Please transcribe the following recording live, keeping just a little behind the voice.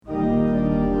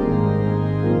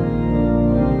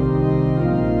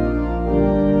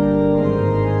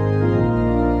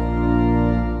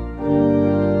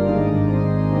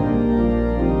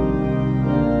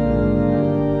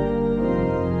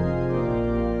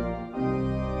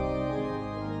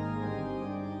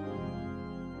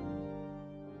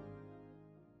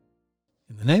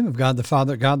In the name of God the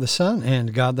Father, God the Son,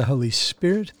 and God the Holy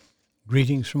Spirit,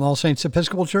 greetings from All Saints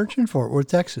Episcopal Church in Fort Worth,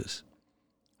 Texas.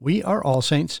 We are All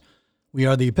Saints. We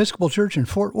are the Episcopal Church in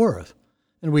Fort Worth,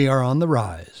 and we are on the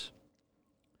rise.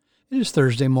 It is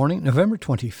Thursday morning, November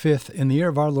 25th, in the year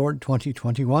of our Lord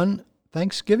 2021,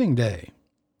 Thanksgiving Day.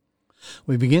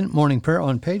 We begin morning prayer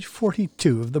on page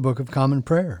 42 of the Book of Common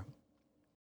Prayer.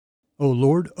 O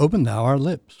Lord, open thou our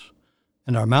lips,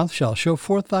 and our mouth shall show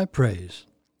forth thy praise.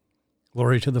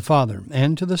 Glory to the Father,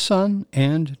 and to the Son,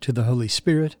 and to the Holy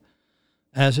Spirit,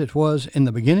 as it was in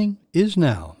the beginning, is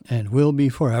now, and will be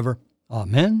forever.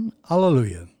 Amen.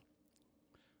 Alleluia.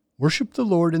 Worship the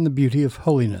Lord in the beauty of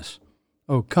holiness.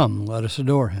 O come, let us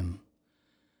adore him.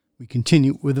 We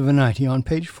continue with the Venite on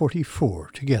page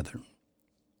 44 together.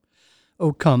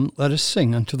 O come, let us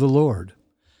sing unto the Lord.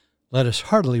 Let us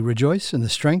heartily rejoice in the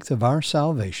strength of our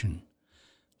salvation.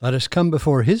 Let us come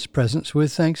before his presence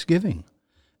with thanksgiving,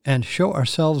 and show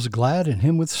ourselves glad in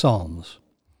him with psalms.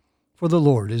 For the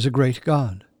Lord is a great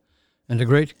God, and a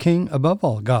great King above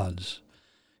all gods.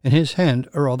 In his hand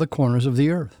are all the corners of the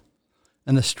earth,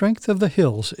 and the strength of the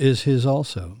hills is his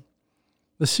also.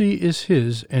 The sea is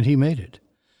his, and he made it,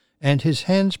 and his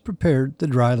hands prepared the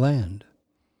dry land.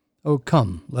 O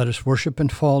come, let us worship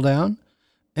and fall down,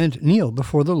 and kneel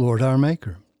before the Lord our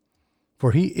Maker.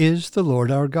 For he is the Lord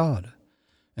our God,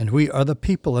 and we are the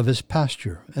people of his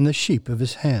pasture, and the sheep of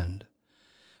his hand.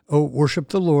 O worship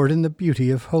the Lord in the beauty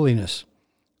of holiness.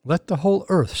 Let the whole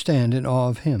earth stand in awe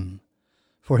of him.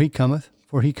 For he cometh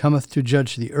to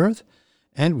judge the earth,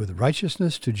 and with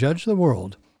righteousness to judge the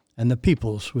world, and the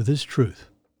peoples with his truth.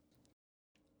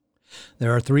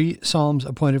 There are 3 psalms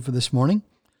appointed for this morning,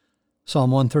 Psalm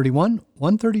 131,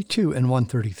 132, and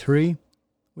 133,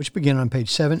 which begin on page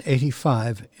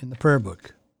 785 in the prayer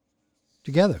book.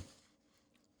 Together.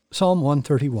 Psalm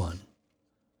 131.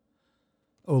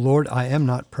 O Lord, I am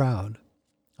not proud.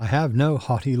 I have no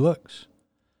haughty looks.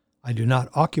 I do not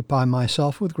occupy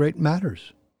myself with great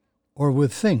matters, or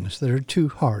with things that are too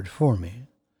hard for me.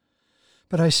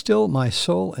 But I still my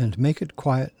soul and make it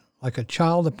quiet, like a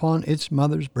child upon its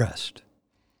mother's breast.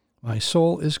 My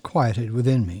soul is quieted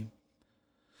within me.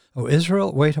 O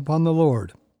Israel, wait upon the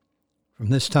Lord,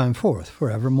 from this time forth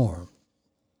forevermore.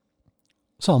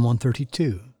 Psalm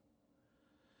 132.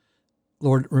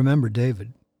 Lord, remember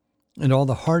David, and all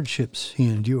the hardships he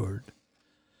endured,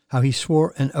 how he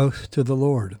swore an oath to the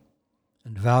Lord,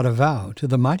 and vowed a vow to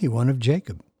the Mighty One of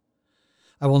Jacob.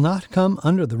 I will not come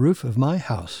under the roof of my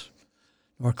house,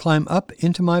 nor climb up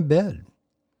into my bed.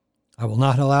 I will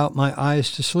not allow my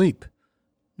eyes to sleep,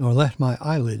 nor let my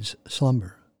eyelids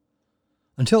slumber,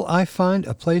 until I find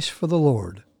a place for the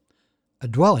Lord, a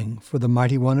dwelling for the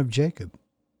Mighty One of Jacob.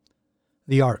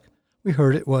 The ark, we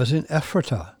heard it was in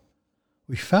Ephratah.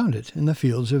 We found it in the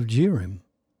fields of Jearim.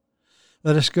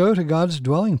 Let us go to God's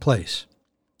dwelling place.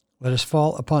 Let us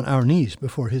fall upon our knees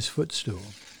before his footstool.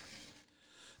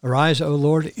 Arise, O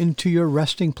Lord, into your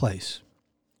resting place,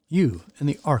 you in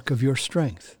the ark of your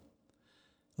strength.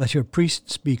 Let your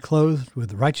priests be clothed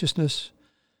with righteousness.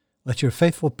 Let your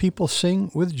faithful people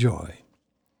sing with joy.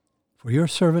 For your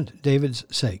servant David's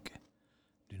sake,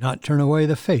 do not turn away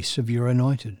the face of your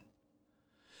anointed.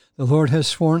 The Lord has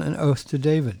sworn an oath to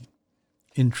David.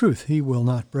 In truth, he will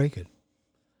not break it.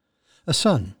 A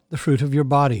son, the fruit of your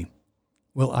body,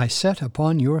 will I set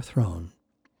upon your throne.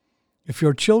 If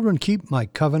your children keep my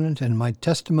covenant and my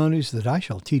testimonies that I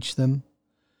shall teach them,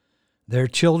 their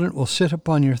children will sit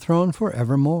upon your throne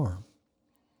forevermore.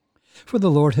 For the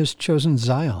Lord has chosen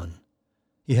Zion.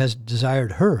 He has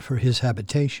desired her for his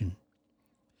habitation.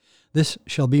 This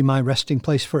shall be my resting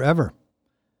place forever.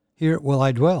 Here will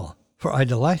I dwell, for I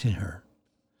delight in her.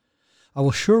 I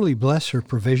will surely bless her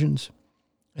provisions,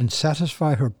 and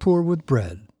satisfy her poor with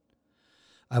bread.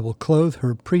 I will clothe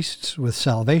her priests with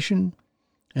salvation,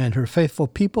 and her faithful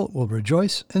people will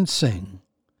rejoice and sing.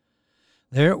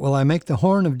 There will I make the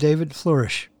horn of David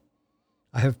flourish.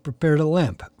 I have prepared a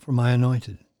lamp for my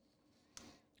anointed.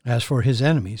 As for his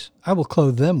enemies, I will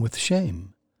clothe them with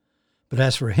shame, but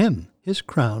as for him, his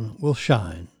crown will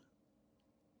shine.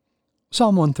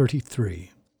 Psalm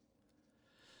 133.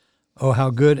 Oh,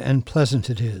 how good and pleasant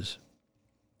it is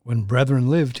when brethren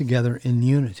live together in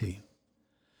unity.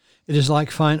 It is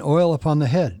like fine oil upon the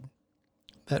head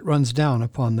that runs down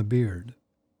upon the beard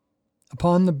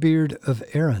of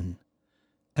Aaron,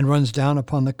 and runs down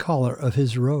upon the collar of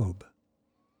his robe.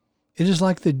 It is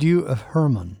like the dew of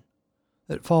Hermon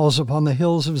that falls upon the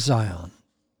hills of Zion.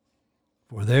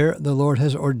 For there the Lord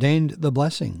has ordained the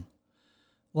blessing,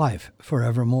 life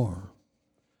forevermore.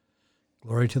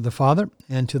 Glory to the Father,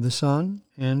 and to the Son,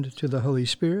 and to the Holy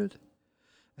Spirit,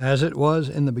 as it was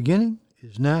in the beginning,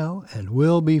 is now, and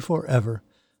will be forever.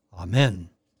 Amen.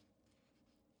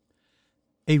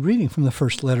 A reading from the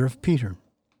first letter of Peter.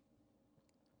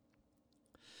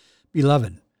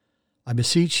 Beloved, I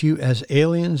beseech you as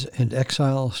aliens and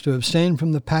exiles to abstain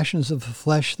from the passions of the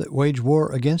flesh that wage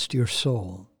war against your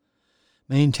soul.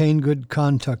 Maintain good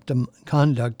conduct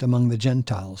among the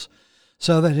Gentiles,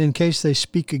 so that in case they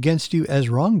speak against you as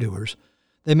wrongdoers,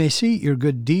 they may see your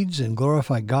good deeds and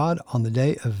glorify God on the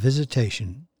day of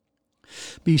visitation.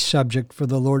 Be subject for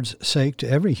the Lord's sake to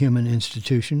every human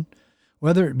institution,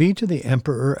 whether it be to the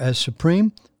emperor as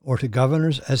supreme, or to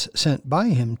governors as sent by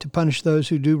him to punish those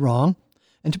who do wrong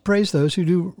and to praise those who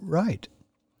do right.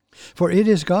 For it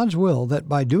is God's will that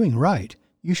by doing right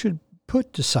you should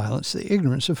put to silence the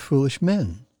ignorance of foolish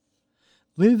men.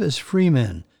 Live as free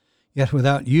men, yet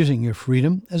without using your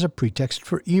freedom as a pretext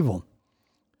for evil,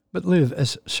 but live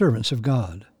as servants of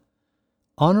God.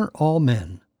 Honor all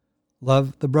men,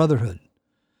 love the brotherhood,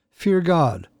 fear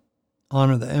God,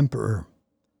 honor the emperor.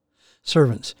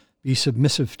 Servants, be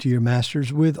submissive to your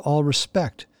masters with all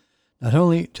respect, not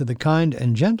only to the kind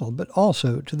and gentle, but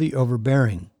also to the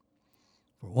overbearing.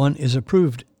 For one is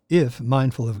approved if,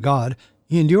 mindful of God,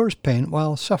 he endures pain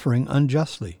while suffering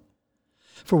unjustly.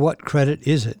 For what credit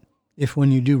is it if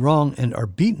when you do wrong and are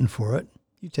beaten for it,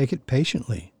 you take it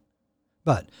patiently?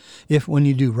 But if when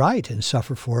you do right and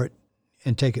suffer for it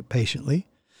and take it patiently,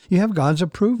 you have God's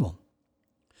approval.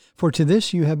 For to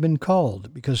this you have been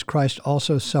called, because Christ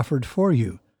also suffered for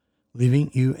you, leaving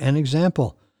you an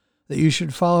example, that you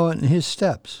should follow in his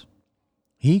steps.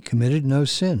 He committed no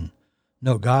sin,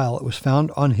 no guile was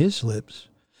found on his lips.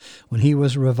 When he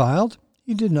was reviled,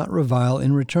 he did not revile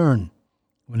in return.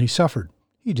 When he suffered,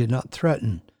 he did not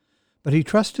threaten, but he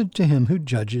trusted to him who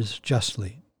judges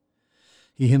justly.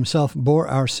 He himself bore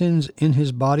our sins in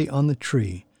his body on the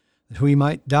tree, that we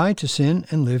might die to sin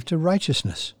and live to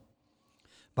righteousness.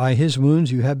 By his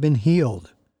wounds you have been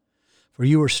healed. For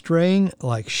you were straying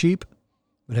like sheep,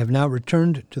 but have now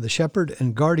returned to the shepherd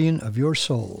and guardian of your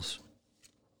souls.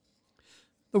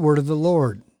 The word of the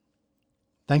Lord.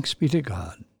 Thanks be to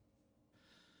God.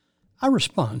 Our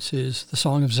response is the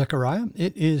Song of Zechariah.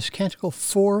 It is Canticle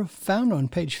 4, found on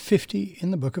page 50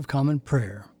 in the Book of Common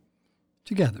Prayer.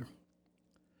 Together.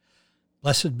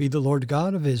 Blessed be the Lord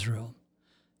God of Israel,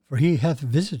 for he hath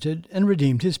visited and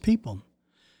redeemed his people,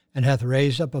 and hath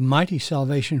raised up a mighty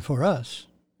salvation for us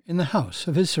in the house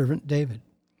of his servant David,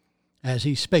 as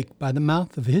he spake by the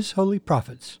mouth of his holy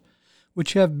prophets,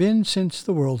 which have been since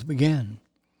the world began,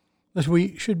 that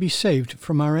we should be saved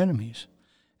from our enemies,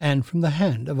 and from the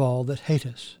hand of all that hate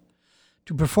us,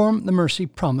 to perform the mercy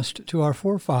promised to our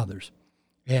forefathers,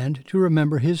 and to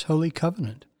remember his holy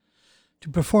covenant, to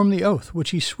perform the oath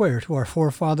which he sware to our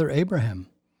forefather Abraham,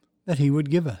 that he would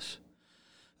give us,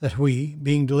 that we,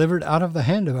 being delivered out of the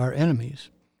hand of our enemies,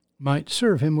 might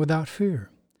serve him without fear,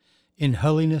 in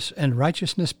holiness and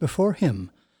righteousness before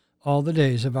him all the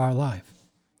days of our life.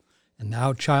 And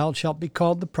thou, child, shalt be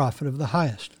called the prophet of the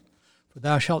highest, for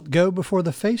thou shalt go before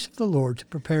the face of the Lord to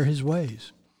prepare his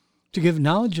ways, to give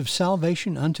knowledge of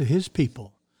salvation unto his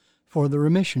people, for the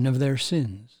remission of their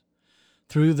sins,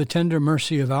 through the tender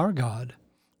mercy of our God,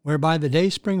 whereby the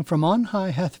dayspring from on high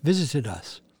hath visited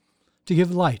us, to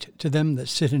give light to them that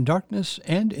sit in darkness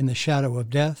and in the shadow of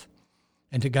death,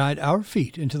 and to guide our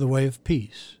feet into the way of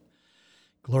peace.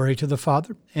 Glory to the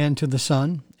Father, and to the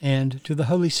Son, and to the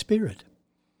Holy Spirit,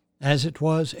 as it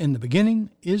was in the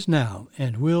beginning, is now,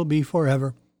 and will be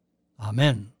forever.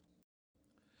 Amen.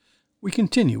 We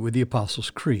continue with the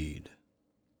Apostles' Creed.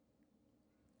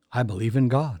 I believe in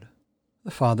God,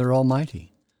 the Father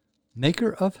Almighty,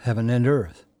 maker of heaven and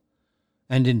earth,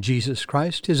 and in Jesus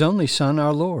Christ, his only Son,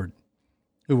 our Lord,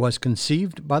 who was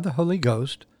conceived by the Holy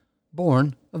Ghost,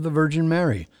 born of the Virgin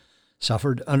Mary,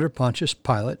 suffered under Pontius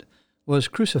Pilate, was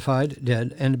crucified,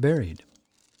 dead, and buried.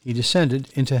 He descended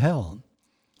into hell.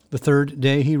 The third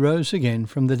day he rose again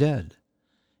from the dead.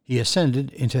 He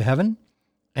ascended into heaven,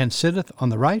 and sitteth on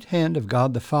the right hand of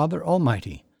God the Father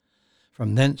Almighty.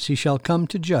 From thence he shall come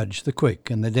to judge the quick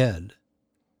and the dead.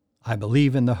 I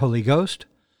believe in the Holy Ghost,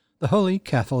 the Holy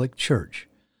Catholic Church,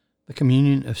 the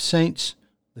communion of saints,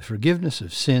 the forgiveness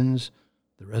of sins,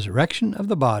 the resurrection of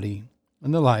the body,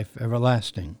 and the life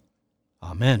everlasting.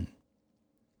 Amen.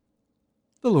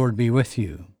 The Lord be with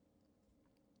you.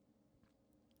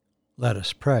 Let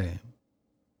us pray.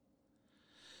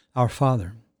 Our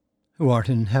Father, who art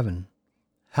in heaven,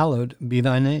 hallowed be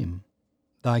thy name.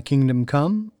 Thy kingdom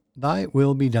come, thy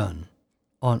will be done,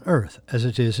 on earth as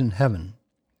it is in heaven.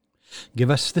 Give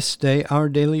us this day our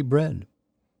daily bread,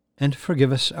 and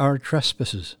forgive us our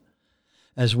trespasses,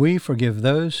 as we forgive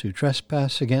those who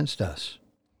trespass against us.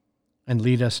 and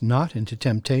lead us not into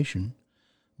temptation,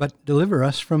 but deliver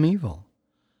us from evil.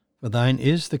 For thine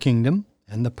is the kingdom,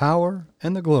 and the power,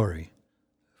 and the glory,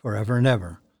 forever and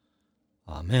ever.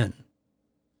 Amen.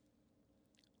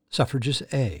 Suffrages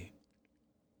A.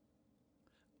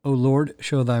 O Lord,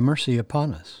 show thy mercy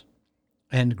upon us,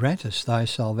 and grant us thy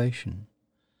salvation.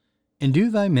 Endue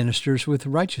thy ministers with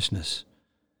righteousness,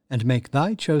 and make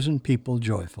thy chosen people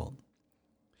joyful.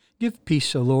 Give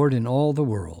peace, O Lord, in all the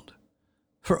world,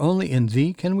 for only in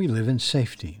thee can we live in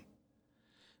safety.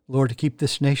 Lord, keep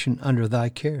this nation under thy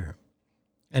care,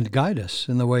 and guide us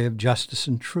in the way of justice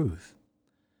and truth.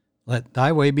 Let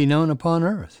thy way be known upon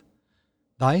earth,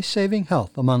 thy saving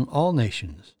health among all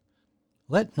nations.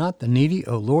 Let not the needy,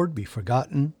 O Lord, be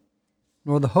forgotten,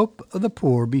 nor the hope of the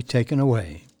poor be taken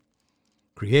away.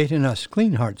 Create in us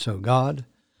clean hearts, O God,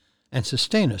 and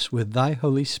sustain us with thy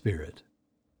Holy Spirit.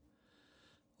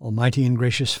 Almighty and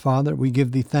gracious Father, we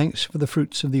give thee thanks for the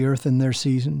fruits of the earth in their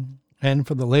season, and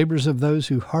for the labors of those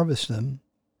who harvest them.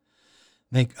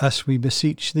 Make us, we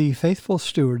beseech thee, faithful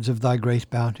stewards of thy great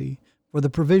bounty, for the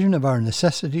provision of our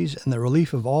necessities and the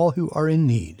relief of all who are in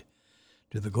need,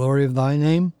 to the glory of thy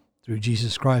name, through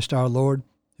Jesus Christ our Lord,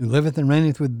 who liveth and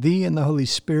reigneth with thee in the Holy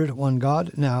Spirit, one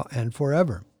God, now and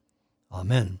forever.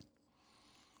 Amen.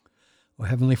 O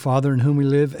Heavenly Father, in whom we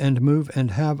live and move and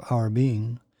have our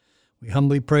being, we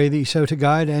humbly pray thee so to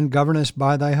guide and govern us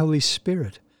by thy Holy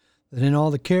Spirit, that in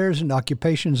all the cares and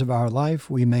occupations of our life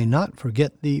we may not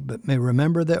forget thee, but may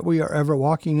remember that we are ever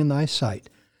walking in thy sight,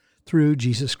 through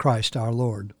Jesus Christ our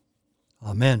Lord.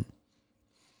 Amen.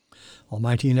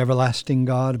 Almighty and everlasting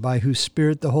God, by whose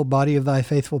Spirit the whole body of thy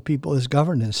faithful people is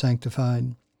governed and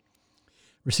sanctified,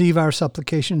 receive our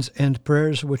supplications and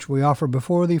prayers which we offer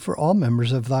before thee for all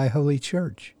members of thy holy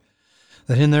church,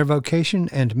 that in their vocation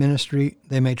and ministry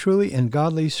they may truly and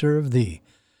godly serve thee,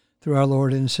 through our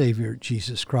Lord and Savior,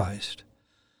 Jesus Christ.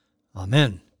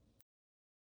 Amen.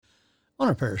 On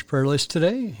our parish prayer list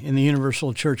today, in the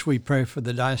Universal Church, we pray for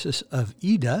the Diocese of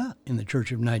Ida in the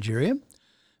Church of Nigeria,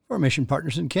 for our mission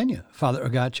partners in Kenya, Father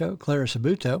Agacho, Clara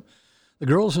Sabuto, the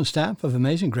girls and staff of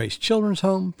Amazing Grace Children's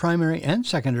Home, primary and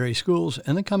secondary schools,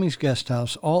 and the Cummings Guest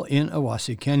House, all in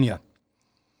Awasi, Kenya.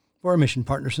 For our mission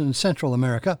partners in Central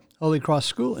America, Holy Cross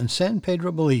School in San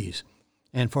Pedro, Belize,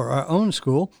 and for our own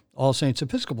school, All Saints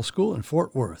Episcopal School in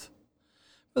Fort Worth.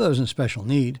 For those in special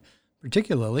need,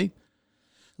 particularly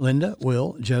Linda,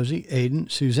 Will, Josie, Aiden,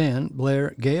 Suzanne,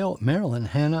 Blair, Gail, Marilyn,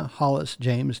 Hannah, Hollis,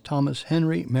 James, Thomas,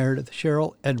 Henry, Meredith,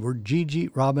 Cheryl, Edward, Gigi,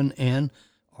 Robin, Ann,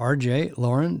 RJ,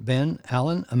 Lauren, Ben,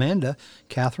 Alan, Amanda,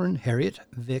 Catherine, Harriet,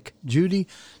 Vic, Judy,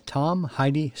 Tom,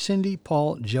 Heidi, Cindy,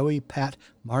 Paul, Joey, Pat,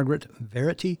 Margaret,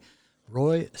 Verity,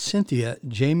 Roy, Cynthia,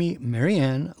 Jamie,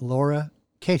 Marianne, Laura,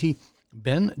 Katie,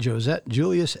 Ben, Josette,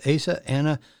 Julius, Asa,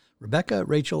 Anna, Rebecca,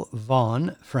 Rachel,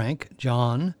 Vaughn, Frank,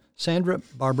 John, Sandra,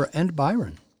 Barbara, and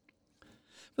Byron.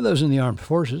 For those in the armed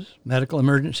forces, medical,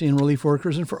 emergency, and relief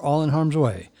workers, and for all in harm's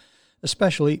way,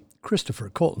 especially Christopher,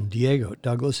 Colton, Diego,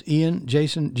 Douglas, Ian,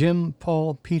 Jason, Jim,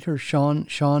 Paul, Peter, Sean,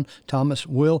 Thomas,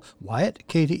 Will, Wyatt,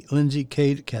 Katie, Lindsay,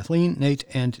 Cade, Kathleen, Nate,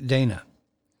 and Dana.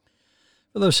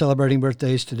 For those celebrating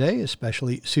birthdays today,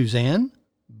 especially Suzanne,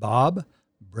 Bob,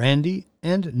 Brandy,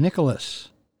 and Nicholas.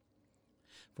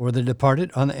 For the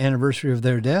departed on the anniversary of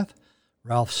their death,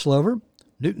 Ralph Slover,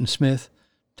 Newton Smith,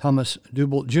 Thomas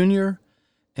Dubel Jr.,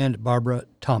 and Barbara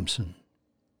Thompson.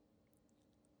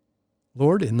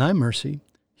 Lord, in thy mercy,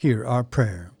 hear our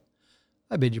prayer.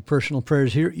 I bid you personal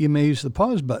prayers here. You may use the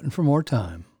pause button for more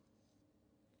time.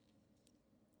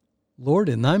 Lord,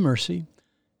 in thy mercy,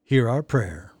 hear our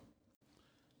prayer.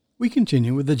 We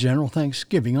continue with the general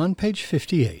thanksgiving on page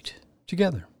 58,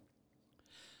 together.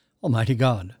 Almighty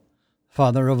God,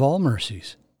 Father of all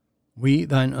mercies, we,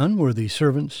 thine unworthy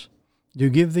servants, do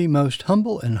give thee most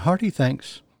humble and hearty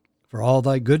thanks for all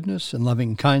thy goodness and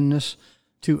loving kindness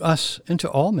to us and to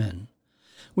all men.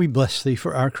 We bless thee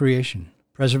for our creation,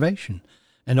 preservation,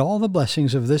 and all the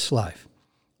blessings of this life,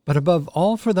 but above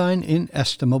all for thine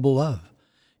inestimable love,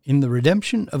 in the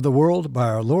redemption of the world by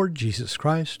our Lord Jesus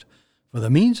Christ, for the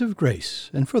means of grace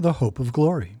and for the hope of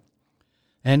glory.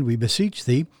 And we beseech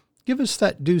thee, give us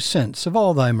that due sense of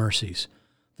all thy mercies,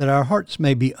 that our hearts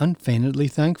may be unfeignedly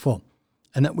thankful,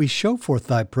 and that we show forth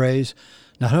thy praise,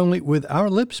 not only with our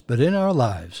lips, but in our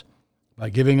lives, by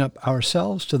giving up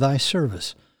ourselves to thy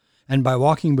service, and by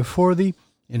walking before thee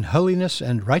in holiness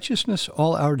and righteousness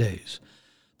all our days,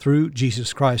 through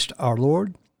Jesus Christ our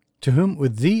Lord, to whom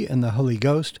with thee and the Holy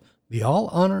Ghost be all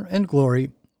honor and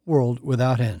glory, world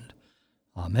without end.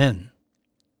 Amen.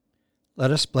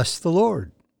 Let us bless the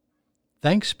Lord.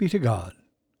 Thanks be to God.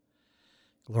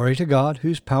 Glory to God,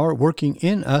 whose power working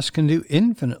in us can do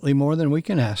infinitely more than we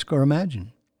can ask or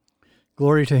imagine.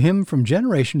 Glory to him from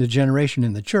generation to generation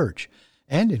in the church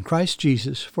and in Christ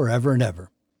Jesus forever and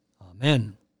ever.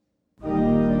 Amen.